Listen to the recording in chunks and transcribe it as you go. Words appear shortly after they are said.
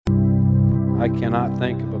I cannot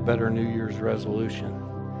think of a better New Year's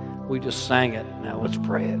resolution. We just sang it. Now let's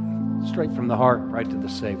pray it. Straight from the heart, right to the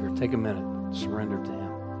Savior. Take a minute. Surrender to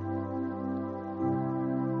Him.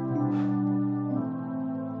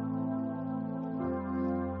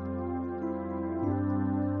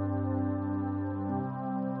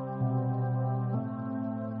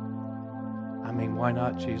 I mean, why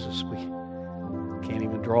not, Jesus? We can't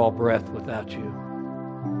even draw a breath without you.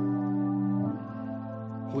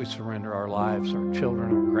 We surrender our lives, our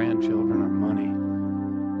children, our grandchildren, our money,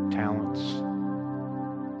 talents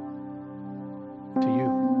to you.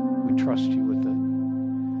 We trust you with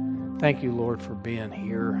it. Thank you, Lord, for being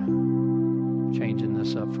here, changing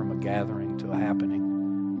this up from a gathering to a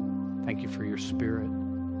happening. Thank you for your Spirit.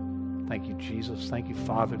 Thank you, Jesus. Thank you,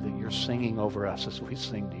 Father, that you're singing over us as we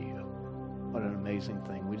sing to you. What an amazing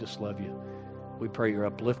thing. We just love you. We pray you're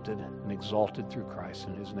uplifted and exalted through Christ.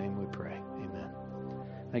 In His name we pray. Amen.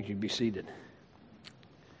 Thank you. Be seated.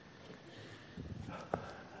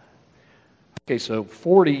 Okay, so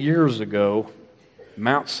 40 years ago,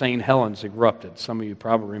 Mount St. Helens erupted. Some of you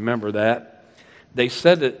probably remember that. They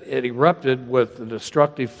said that it erupted with a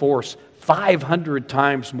destructive force 500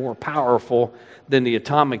 times more powerful than the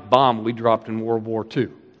atomic bomb we dropped in World War II.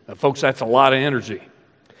 Now, folks, that's a lot of energy.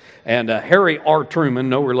 And Harry R. Truman,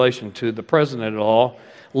 no relation to the president at all,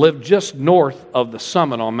 lived just north of the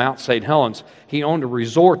summit on Mount St. Helens. He owned a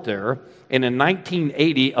resort there, and in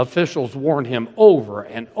 1980, officials warned him over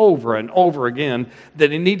and over and over again that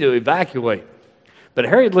he needed to evacuate. But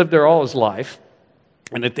Harry had lived there all his life,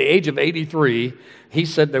 and at the age of 83, he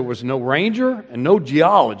said there was no ranger and no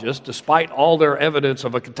geologist, despite all their evidence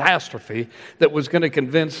of a catastrophe, that was going to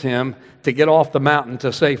convince him to get off the mountain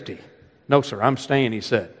to safety. No, sir, I'm staying, he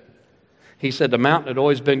said. He said the mountain had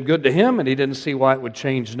always been good to him, and he didn't see why it would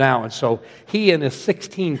change now. And so he and his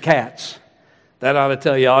 16 cats, that ought to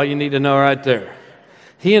tell you all you need to know right there.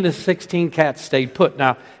 He and his 16 cats stayed put.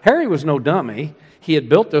 Now, Harry was no dummy. He had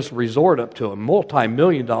built this resort up to a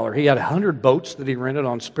multi-million-dollar. He had 100 boats that he rented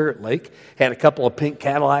on Spirit Lake, had a couple of pink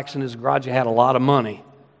Cadillacs in his garage. He had a lot of money.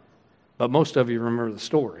 But most of you remember the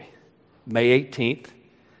story. May 18th,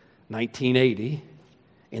 1980,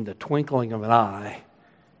 in the twinkling of an eye,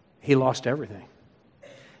 he lost everything.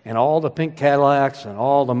 And all the pink Cadillacs and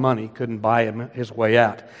all the money couldn't buy him his way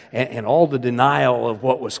out. And all the denial of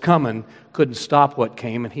what was coming couldn't stop what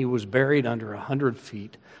came, and he was buried under 100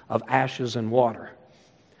 feet of ashes and water.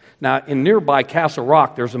 Now, in nearby Castle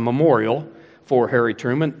Rock, there's a memorial for Harry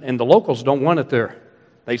Truman, and the locals don't want it there.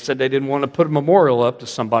 They said they didn't want to put a memorial up to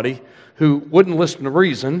somebody who wouldn't listen to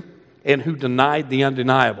reason and who denied the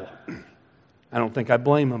undeniable. I don't think I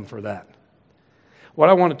blame them for that. What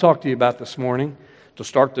I want to talk to you about this morning, to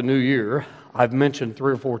start the new year, I've mentioned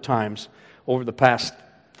 3 or 4 times over the past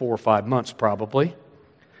 4 or 5 months probably,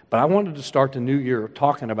 but I wanted to start the new year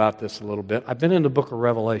talking about this a little bit. I've been in the book of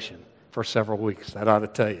Revelation for several weeks, that ought to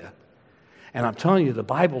tell you. And I'm telling you, the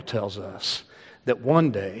Bible tells us that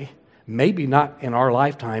one day, maybe not in our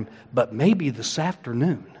lifetime, but maybe this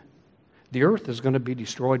afternoon, the earth is going to be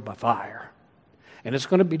destroyed by fire. And it's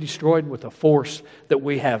going to be destroyed with a force that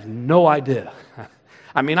we have no idea.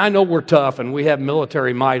 I mean, I know we're tough and we have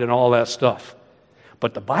military might and all that stuff.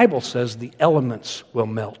 But the Bible says the elements will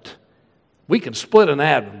melt. We can split an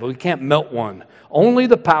atom, but we can't melt one. Only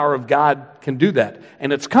the power of God can do that.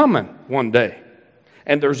 And it's coming one day.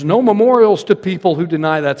 And there's no memorials to people who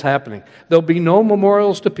deny that's happening. There'll be no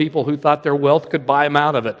memorials to people who thought their wealth could buy them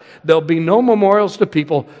out of it. There'll be no memorials to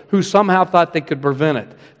people who somehow thought they could prevent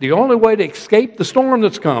it. The only way to escape the storm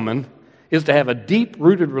that's coming is to have a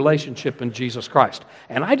deep-rooted relationship in Jesus Christ.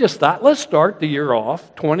 And I just thought, let's start the year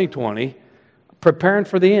off, 2020, preparing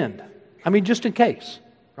for the end. I mean, just in case,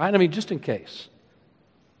 right? I mean, just in case.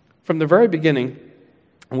 From the very beginning,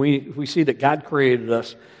 we see that God created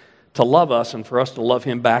us to love us and for us to love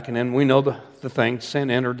Him back. And then we know the thing, sin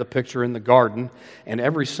entered the picture in the garden. And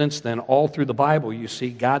ever since then, all through the Bible, you see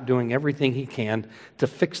God doing everything He can to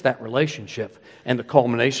fix that relationship. And the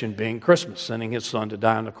culmination being Christmas, sending His Son to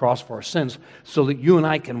die on the cross for our sins so that you and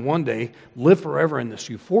I can one day live forever in this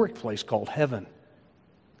euphoric place called heaven.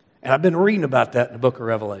 And I've been reading about that in the book of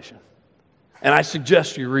Revelation. And I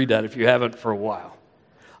suggest you read that if you haven't for a while.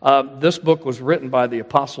 This book was written by the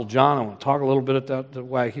Apostle John. I want to talk a little bit about the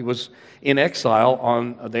way he was in exile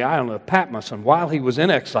on the island of Patmos. And while he was in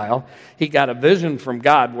exile, he got a vision from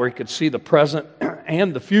God where he could see the present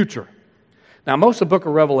and the future. Now, most of the book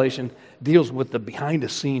of Revelation deals with the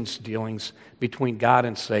behind-the-scenes dealings between God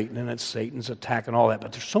and Satan, and it's Satan's attack and all that.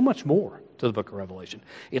 But there's so much more to the book of Revelation.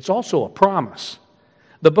 It's also a promise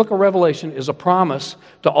The book of Revelation is a promise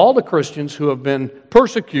to all the Christians who have been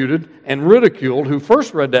persecuted and ridiculed, who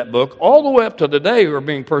first read that book, all the way up to today who are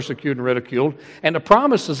being persecuted and ridiculed. And the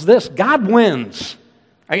promise is this: God wins.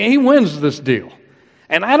 He wins this deal.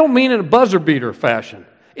 And I don't mean in a buzzer beater fashion.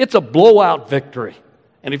 It's a blowout victory.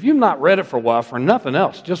 And if you've not read it for a while, for nothing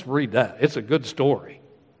else, just read that. It's a good story.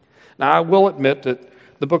 Now, I will admit that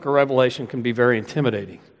the book of Revelation can be very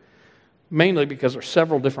intimidating, mainly because there's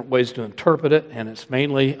several different ways to interpret it, and it's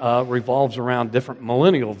mainly revolves around different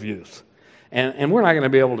millennial views. And we're not going to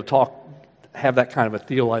be able to have that kind of a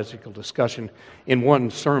theological discussion in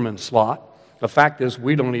one sermon slot. The fact is,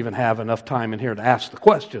 we don't even have enough time in here to ask the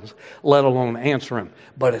questions, let alone answer them.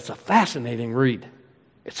 But it's a fascinating read.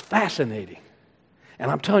 It's fascinating.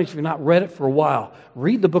 And I'm telling you, if you've not read it for a while,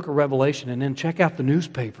 read the book of Revelation and then check out the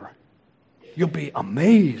newspaper. You'll be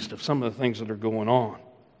amazed of some of the things that are going on.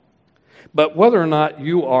 But whether or not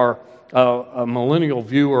you are a millennial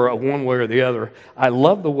viewer of one way or the other, I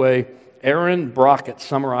love the way Aaron Brockett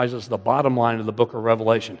summarizes the bottom line of the book of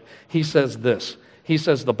Revelation. He says this. He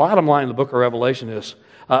says the bottom line of the book of Revelation is,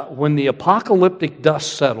 when the apocalyptic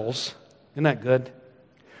dust settles, isn't that good?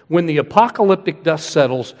 When the apocalyptic dust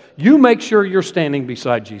settles, you make sure you're standing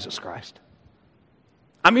beside Jesus Christ.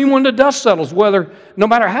 I mean, when the dust settles, no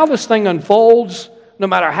matter how this thing unfolds, no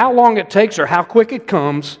matter how long it takes or how quick it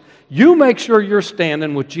comes, you make sure you're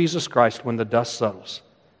standing with Jesus Christ when the dust settles.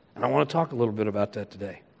 And I want to talk a little bit about that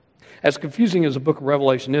today. As confusing as the book of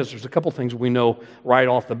Revelation is, there's a couple things we know right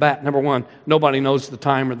off the bat. Number one, nobody knows the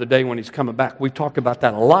time or the day when he's coming back. We've talked about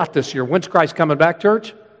that a lot this year. When's Christ coming back,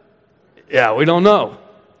 church? Yeah, we don't know.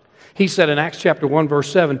 He said in Acts chapter 1,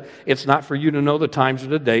 verse 7, it's not for you to know the times or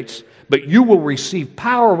the dates, but you will receive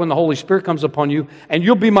power when the Holy Spirit comes upon you, and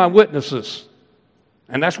you'll be my witnesses.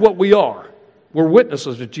 And that's what we are. We're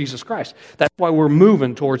witnesses of Jesus Christ. That's why we're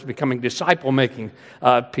moving towards becoming disciple-making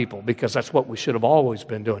people, because that's what we should have always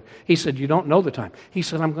been doing. He said, you don't know the time. He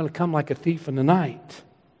said, I'm going to come like a thief in the night.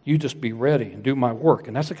 You just be ready and do my work.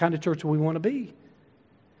 And that's the kind of church we want to be.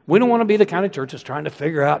 We don't want to be the kind of church that's trying to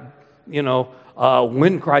figure out,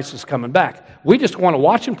 when Christ is coming back. We just want to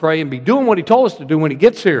watch and pray and be doing what he told us to do when he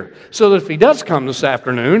gets here, so that if he does come this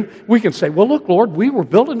afternoon, we can say, well, look, Lord, we were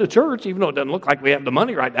building the church, even though it doesn't look like we have the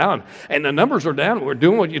money right now, and the numbers are down, and we're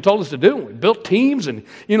doing what you told us to do. We built teams, and,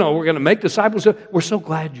 we're going to make disciples. We're so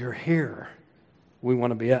glad you're here. We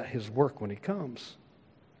want to be at his work when he comes.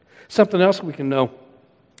 Something else we can know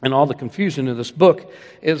in all the confusion of this book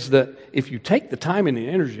is that if you take the time and the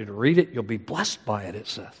energy to read it, you'll be blessed by it, it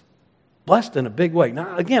says. Blessed in a big way.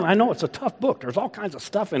 Now, again, I know it's a tough book. There's all kinds of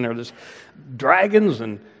stuff in there. There's dragons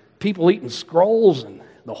and people eating scrolls and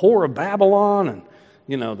the whore of Babylon and,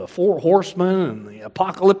 the four horsemen and the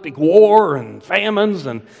apocalyptic war and famines.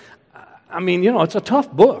 And, it's a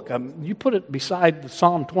tough book. You put it beside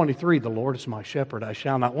Psalm 23, the Lord is my shepherd, I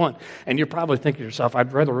shall not want. And you're probably thinking to yourself,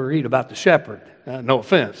 I'd rather read about the shepherd. No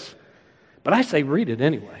offense. But I say read it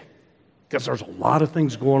anyway, because there's a lot of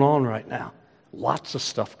things going on right now. Lots of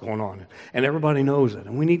stuff going on, and everybody knows it,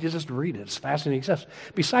 and we need to just read it. It's fascinating.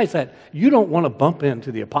 Besides that, you don't want to bump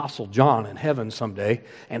into the Apostle John in heaven someday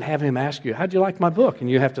and have him ask you, how'd you like my book? And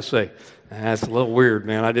you have to say, that's a little weird,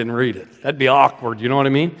 man, I didn't read it. That'd be awkward, you know what I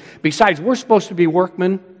mean? Besides, we're supposed to be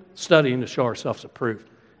workmen studying to show ourselves approved,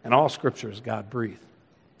 and all Scripture is God-breathed.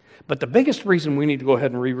 But the biggest reason we need to go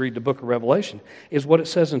ahead and reread the book of Revelation is what it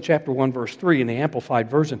says in chapter 1, verse 3 in the Amplified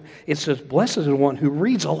Version. It says, blessed is the one who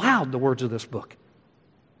reads aloud the words of this book.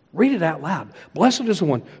 Read it out loud. Blessed is the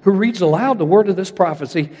one who reads aloud the word of this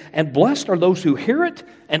prophecy, and blessed are those who hear it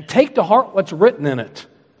and take to heart what's written in it.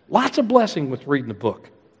 Lots of blessing with reading the book,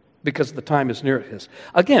 because the time is near at his.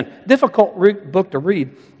 Again, difficult book to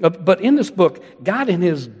read, but in this book, God in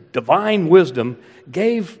his divine wisdom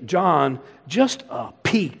gave John just a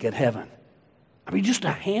peek at heaven. Just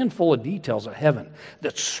a handful of details of heaven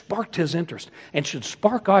that sparked his interest and should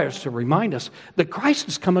spark ours to remind us that Christ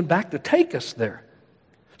is coming back to take us there.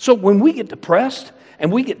 So when we get depressed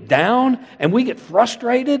and we get down and we get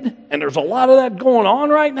frustrated, and there's a lot of that going on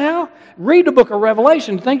right now, read the book of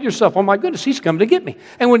Revelation and think to yourself, oh my goodness, he's coming to get me.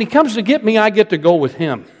 And when he comes to get me, I get to go with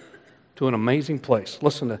him to an amazing place.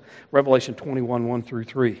 Listen to Revelation 21, 1 through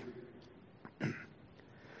 3.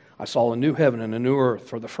 I saw a new heaven and a new earth,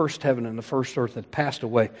 for the first heaven and the first earth had passed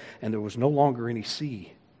away, and there was no longer any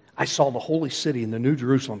sea. I saw the holy city and the new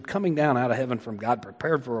Jerusalem coming down out of heaven from God,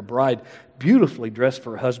 prepared for a bride, beautifully dressed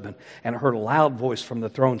for her husband. And I heard a loud voice from the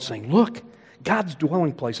throne saying, look, God's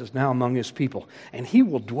dwelling place is now among his people, and he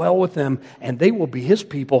will dwell with them, and they will be his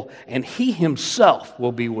people, and he himself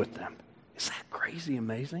will be with them. Is that crazy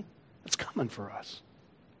amazing? It's coming for us.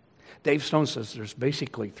 Dave Stone says there's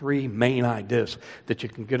basically three main ideas that you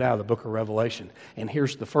can get out of the book of Revelation. And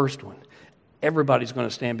here's the first one. Everybody's going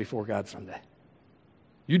to stand before God someday.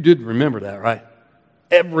 You did remember that, right?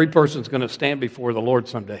 Every person's going to stand before the Lord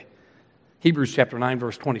someday. Hebrews chapter 9,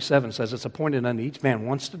 verse 27 says, it's appointed unto each man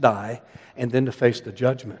once to die and then to face the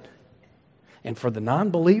judgment. And for the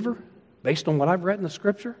non-believer, based on what I've read in the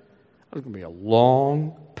Scripture, it's going to be a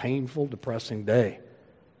long, painful, depressing day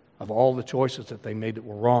of all the choices that they made that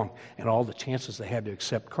were wrong and all the chances they had to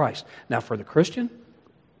accept Christ. Now, for the Christian,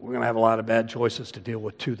 we're going to have a lot of bad choices to deal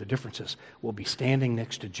with, too. The difference is we'll be standing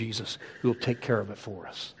next to Jesus who will take care of it for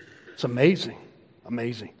us. It's amazing,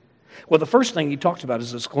 amazing. Well, the first thing he talks about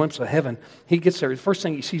is this glimpse of heaven. He gets there. The first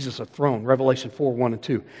thing he sees is a throne, Revelation 4, 1 and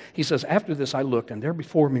 2. He says, after this I looked, and there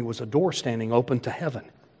before me was a door standing open to heaven.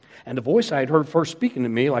 And the voice I had heard first speaking to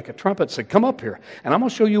me like a trumpet said, come up here, and I'm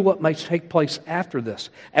going to show you what may take place after this.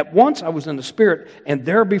 At once I was in the Spirit, and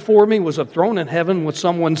there before me was a throne in heaven with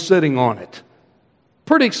someone sitting on it.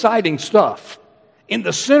 Pretty exciting stuff. In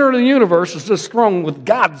the center of the universe is this throne with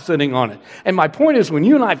God sitting on it. And my point is, when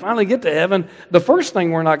you and I finally get to heaven, the first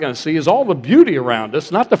thing we're not going to see is all the beauty around us.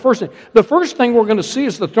 Not the first thing. The first thing we're going to see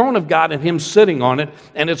is the throne of God and Him sitting on it.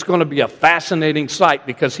 And it's going to be a fascinating sight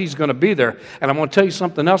because He's going to be there. And I'm going to tell you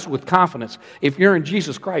something else with confidence. If you're in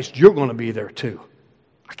Jesus Christ, you're going to be there too.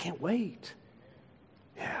 I can't wait.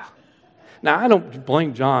 Yeah. Now, I don't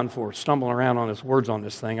blame John for stumbling around on his words on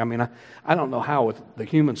this thing. I mean, I don't know how with the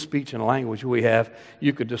human speech and language we have,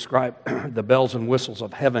 you could describe the bells and whistles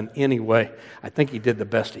of heaven anyway. I think he did the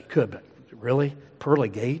best he could, but really? Pearly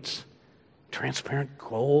gates? Transparent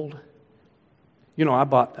gold? You know, I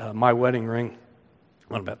bought my wedding ring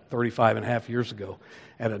about 35 and a half years ago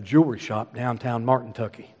at a jewelry shop downtown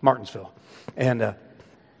Martinsville. And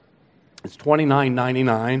it's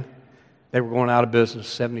 $29.99. They were going out of business,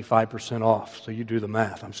 75% off. So you do the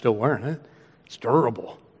math. I'm still wearing it. It's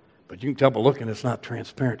durable. But you can tell by looking, it's not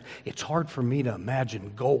transparent. It's hard for me to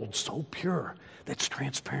imagine gold so pure that's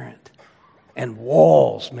transparent. And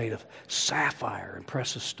walls made of sapphire and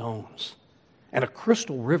precious stones. And a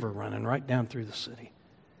crystal river running right down through the city.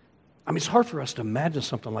 I mean, it's hard for us to imagine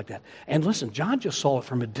something like that. And listen, John just saw it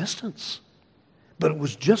from a distance. But it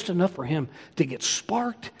was just enough for him to get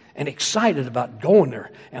sparked and excited about going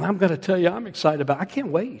there. And I'm going to tell you, I'm excited about it. I can't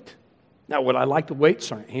wait. Now, would I like to wait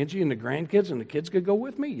so Angie and the grandkids and the kids could go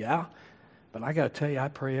with me? Yeah. But I got to tell you, I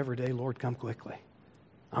pray every day, Lord, come quickly.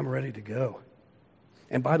 I'm ready to go.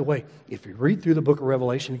 And by the way, if you read through the book of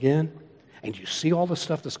Revelation again, and you see all the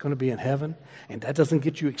stuff that's going to be in heaven, and that doesn't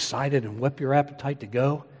get you excited and whip your appetite to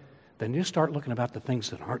go, then you start looking about the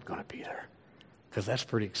things that aren't going to be there. Because that's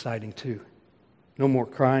pretty exciting too. No more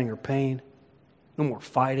crying or pain. No more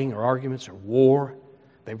fighting or arguments or war.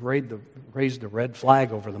 They've raised the red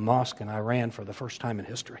flag over the mosque in Iran for the first time in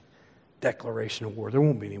history. Declaration of war. There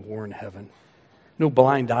won't be any war in heaven. No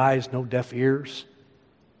blind eyes, no deaf ears.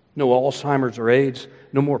 No Alzheimer's or AIDS.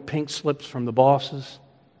 No more pink slips from the bosses.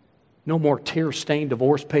 No more tear-stained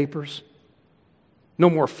divorce papers. No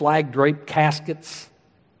more flag-draped caskets.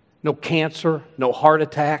 No cancer. No heart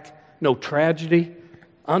attack. No tragedy.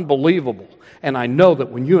 Unbelievable. And I know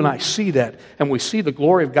that when you and I see that and we see the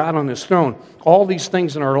glory of God on His throne, all these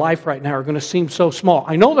things in our life right now are going to seem so small.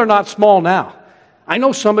 I know they're not small now. I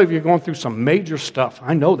know some of you are going through some major stuff.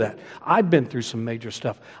 I know that. I've been through some major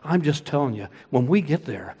stuff. I'm just telling you, when we get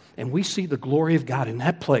there and we see the glory of God in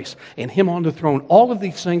that place and Him on the throne, all of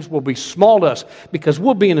these things will be small to us because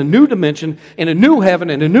we'll be in a new dimension, in a new heaven,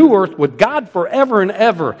 in a new earth with God forever and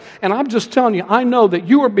ever. And I'm just telling you, I know that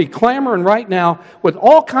you will be clamoring right now with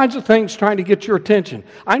all kinds of things trying to get your attention.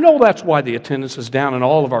 I know that's why the attendance is down in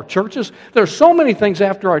all of our churches. There's so many things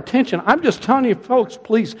after our attention. I'm just telling you, folks,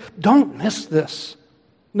 please don't miss this.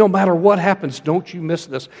 No matter what happens, don't you miss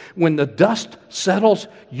this. When the dust settles,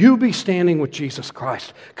 you be standing with Jesus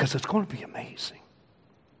Christ because it's going to be amazing.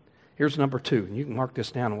 Here's number 2, and you can mark this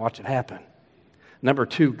down and watch it happen. Number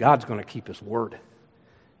 2, God's going to keep His word.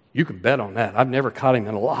 You can bet on that. I've never caught Him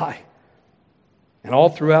in a lie. And all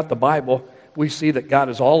throughout the Bible, we see that God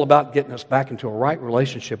is all about getting us back into a right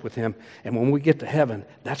relationship with Him. And when we get to heaven,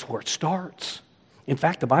 that's where it starts. In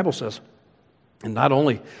fact, the Bible says, and not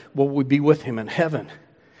only will we be with Him in heaven,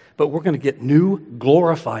 but we're going to get new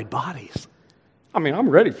glorified bodies. I mean, I'm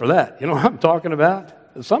ready for that. You know what I'm talking about?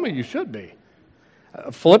 Some of you should be.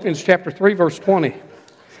 Philippians chapter 3, verse 20.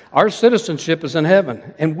 Our citizenship is in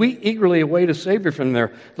heaven, and we eagerly await a Savior from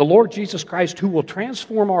there, the Lord Jesus Christ, who will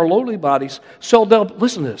transform our lowly bodies so they'll,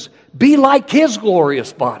 listen to this, be like His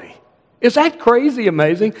glorious body. Is that crazy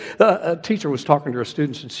amazing? A teacher was talking to her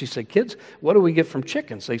students, and she said, kids, what do we get from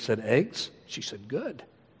chickens? They said, eggs. She said, good.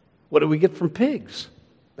 What do we get from pigs?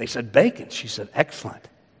 They said, bacon. She said, excellent.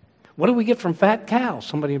 What do we get from fat cows?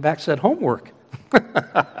 Somebody in the back said, homework.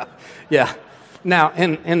 Yeah. Now,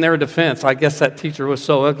 in their defense, I guess that teacher was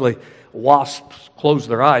so ugly, wasps close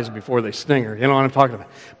their eyes before they sting her. You know what I'm talking about?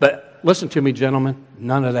 But listen to me, gentlemen,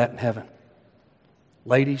 none of that in heaven.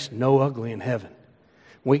 Ladies, no ugly in heaven.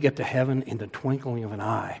 When we get to heaven, in the twinkling of an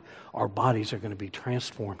eye, our bodies are going to be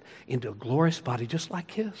transformed into a glorious body just like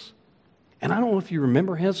his. And I don't know if you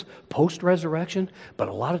remember his post-resurrection, but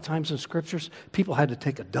a lot of times in scriptures, people had to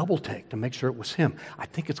take a double take to make sure it was him. I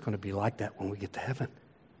think it's going to be like that when we get to heaven.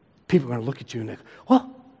 People are going to look at you and they go,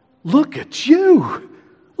 well, look at you.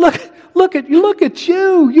 Look at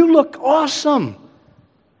you. You look awesome.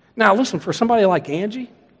 Now, listen, for somebody like Angie,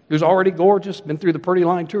 who's already gorgeous, been through the pretty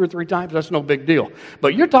line 2 or 3 times, that's no big deal.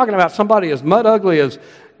 But you're talking about somebody as mud ugly as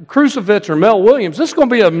Crucifix or Mel Williams. This is going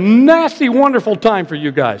to be a nasty, wonderful time for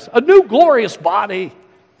you guys. A new glorious body.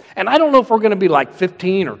 And I don't know if we're going to be like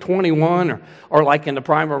 15 or 21 or like in the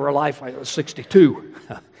prime of our life, like 62.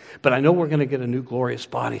 But I know we're going to get a new glorious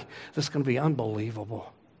body. This is going to be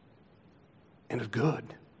unbelievable. And a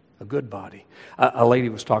good body. A lady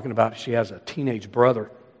was talking about, she has a teenage brother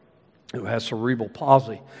who has cerebral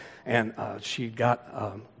palsy. And she got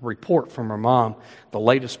a report from her mom, the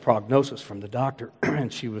latest prognosis from the doctor.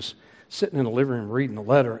 And she was sitting in the living room reading the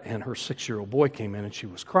letter, and her 6-year-old boy came in and she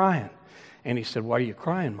was crying. And he said, why are you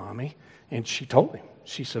crying, Mommy? And she told him.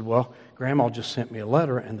 She said, well, Grandma just sent me a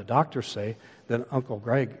letter, and the doctors say that Uncle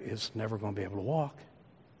Greg is never going to be able to walk.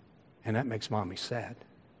 And that makes Mommy sad.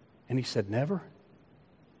 And he said, never?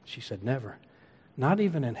 She said, never. Not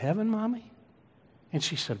even in heaven, Mommy? And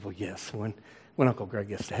she said, well, yes, when Uncle Greg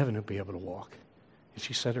gets to heaven, he'll be able to walk. And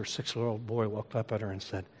she said her 6-year-old boy looked up at her and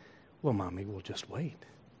said, well, Mommy, we'll just wait.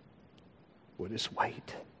 We'll just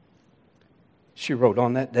wait. She wrote,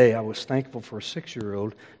 on that day, I was thankful for a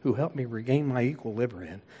 6-year-old who helped me regain my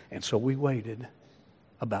equilibrium. And so we waited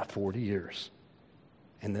about 40 years.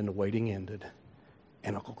 And then the waiting ended,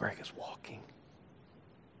 and Uncle Greg is walking.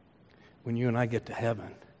 When you and I get to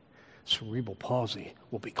heaven, cerebral palsy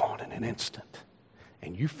will be gone in an instant.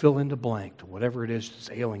 And you fill in the blank to whatever it is that's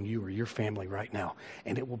ailing you or your family right now,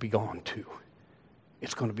 and it will be gone too.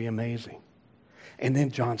 It's going to be amazing. And then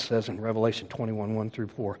John says in Revelation 21, 1 through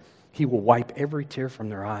 4, he will wipe every tear from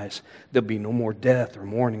their eyes. There'll be no more death or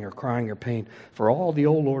mourning or crying or pain, for all the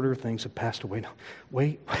old order of things have passed away. Now,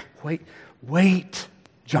 wait,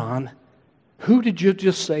 John. Who did you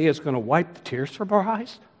just say is going to wipe the tears from our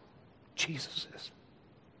eyes? Jesus is.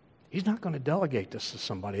 He's not going to delegate this to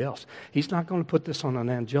somebody else. He's not going to put this on an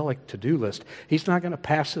angelic to-do list. He's not going to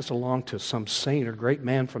pass this along to some saint or great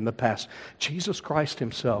man from the past. Jesus Christ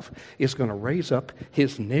himself is going to raise up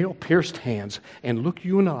his nail-pierced hands and look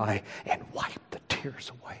you in the eye and wipe the tears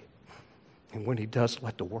away. And when he does,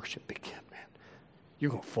 let the worship begin, man.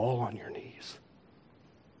 You're going to fall on your knees.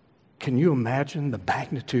 Can you imagine the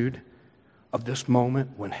magnitude of this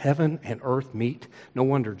moment when heaven and earth meet? No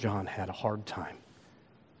wonder John had a hard time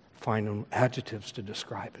finding adjectives to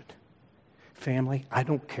describe it. Family, I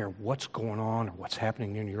don't care what's going on or what's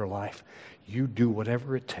happening in your life. You do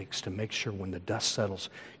whatever it takes to make sure when the dust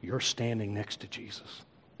settles, you're standing next to Jesus.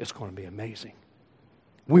 It's going to be amazing.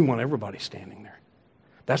 We want everybody standing there.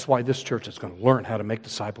 That's why this church is going to learn how to make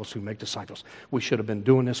disciples who make disciples. We should have been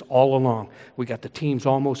doing this all along. We got the teams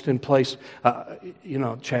almost in place.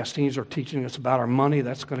 Chastains are teaching us about our money.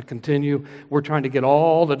 That's going to continue. We're trying to get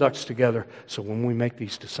all the ducks together so when we make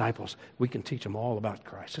these disciples, we can teach them all about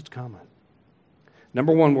Christ. It's coming.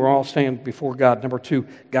 Number 1, we're all standing before God. Number 2,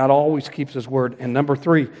 God always keeps his word. And number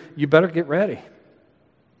 3, you better get ready.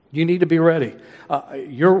 You need to be ready.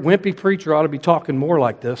 Your wimpy preacher ought to be talking more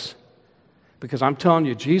like this. Because I'm telling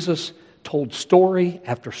you, Jesus told story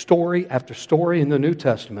after story after story in the New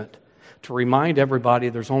Testament to remind everybody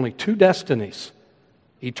there's only 2 destinies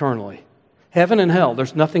eternally. Heaven and hell.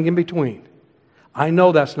 There's nothing in between. I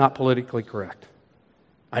know that's not politically correct.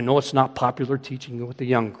 I know it's not popular teaching with the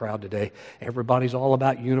young crowd today. Everybody's all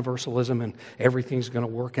about universalism and everything's going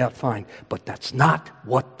to work out fine. But that's not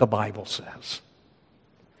what the Bible says.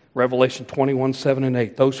 Revelation 21, 7 and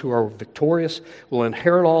 8. Those who are victorious will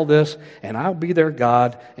inherit all this, and I'll be their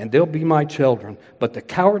God, and they'll be my children. But the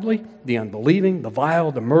cowardly, the unbelieving, the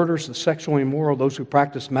vile, the murderers, the sexually immoral, those who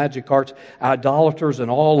practice magic arts, idolaters,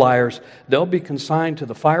 and all liars, they'll be consigned to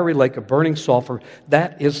the fiery lake of burning sulfur.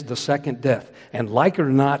 That is the second death. And like it or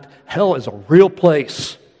not, hell is a real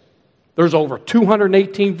place. There's over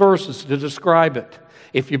 218 verses to describe it.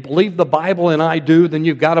 If you believe the Bible, and I do, then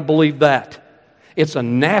you've got to believe that. It's a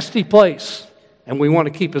nasty place, and we want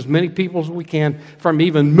to keep as many people as we can from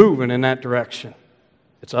even moving in that direction.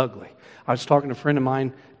 It's ugly. I was talking to a friend of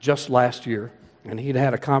mine just last year, And he'd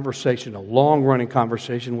had a conversation, a long-running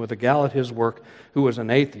conversation with a gal at his work who was an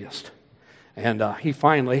atheist. And he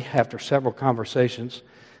finally, after several conversations,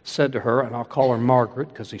 said to her, and I'll call her Margaret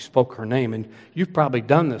because he spoke her name, and you've probably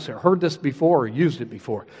done this or heard this before or used it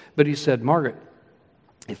before. But he said, Margaret,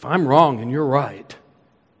 if I'm wrong and you're right,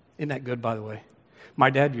 isn't that good, by the way? My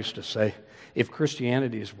dad used to say, if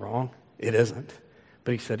Christianity is wrong, it isn't.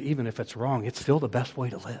 But he said, even if it's wrong, it's still the best way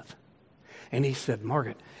to live. And he said,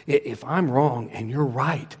 Margaret, if I'm wrong and you're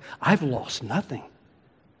right, I've lost nothing.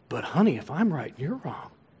 But honey, if I'm right and you're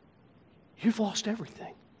wrong, you've lost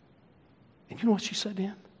everything. And you know what she said to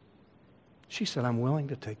him? She said, I'm willing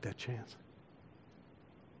to take that chance.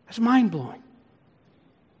 That's mind-blowing.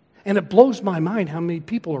 And it blows my mind how many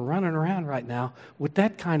people are running around right now with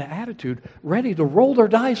that kind of attitude, ready to roll their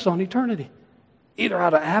dice on eternity. Either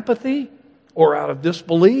out of apathy or out of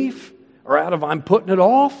disbelief or out of I'm putting it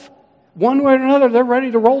off. One way or another, they're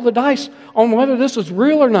ready to roll the dice on whether this is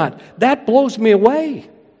real or not. That blows me away.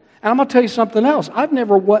 And I'm going to tell you something else. I've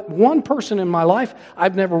never read about one person in my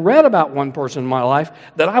life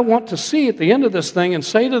that I want to see at the end of this thing and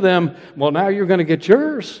say to them, well, now you're going to get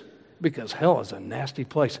yours. Because hell is a nasty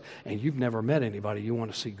place, and you've never met anybody you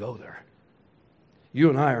want to see go there. You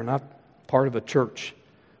and I are not part of a church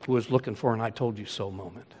who is looking for an I told you so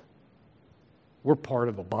moment. We're part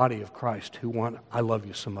of a body of Christ who want I love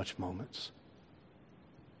you so much moments.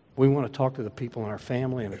 We want to talk to the people in our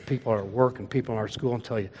family and the people at our work and people in our school and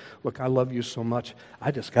tell you, look, I love you so much, I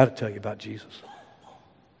just got to tell you about Jesus.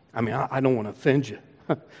 I mean, I don't want to offend you,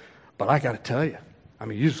 but I got to tell you. I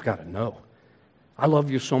mean, you just got to know. I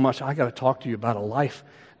love you so much, I got to talk to you about a life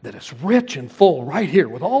that is rich and full right here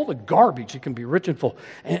with all the garbage. It can be rich and full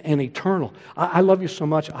and eternal. I love you so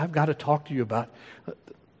much, I've got to talk to you about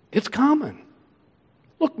it's coming.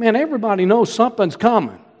 Look, man, everybody knows something's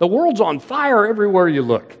coming. The world's on fire everywhere you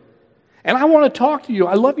look. And I want to talk to you.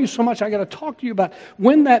 I love you so much, I got to talk to you about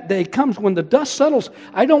when that day comes, when the dust settles.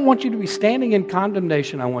 I don't want you to be standing in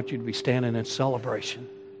condemnation. I want you to be standing in celebration.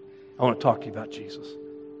 I want to talk to you about Jesus.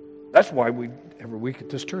 That's why every week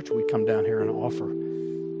at this church, we come down here and offer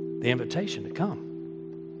the invitation to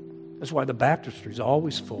come. That's why the baptistry is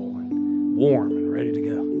always full and warm and ready to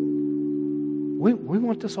go. We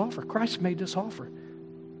want this offer. Christ made this offer.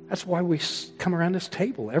 That's why we come around this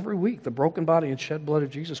table every week, the broken body and shed blood of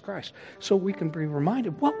Jesus Christ, so we can be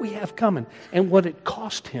reminded what we have coming and what it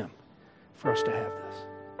cost him for us to have this.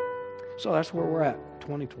 So that's where we're at,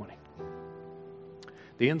 2020.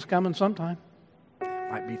 The end's coming sometime.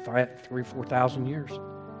 Might be 3,000 or 4,000 years.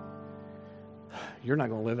 You're not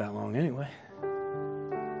going to live that long anyway.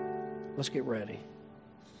 Let's get ready.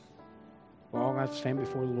 We're all going to stand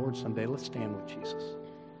before the Lord someday. Let's stand with Jesus.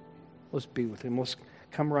 Let's be with him. Let's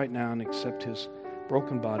come right now and accept his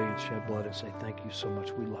broken body and shed blood and say, thank you so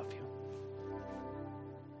much. We love you.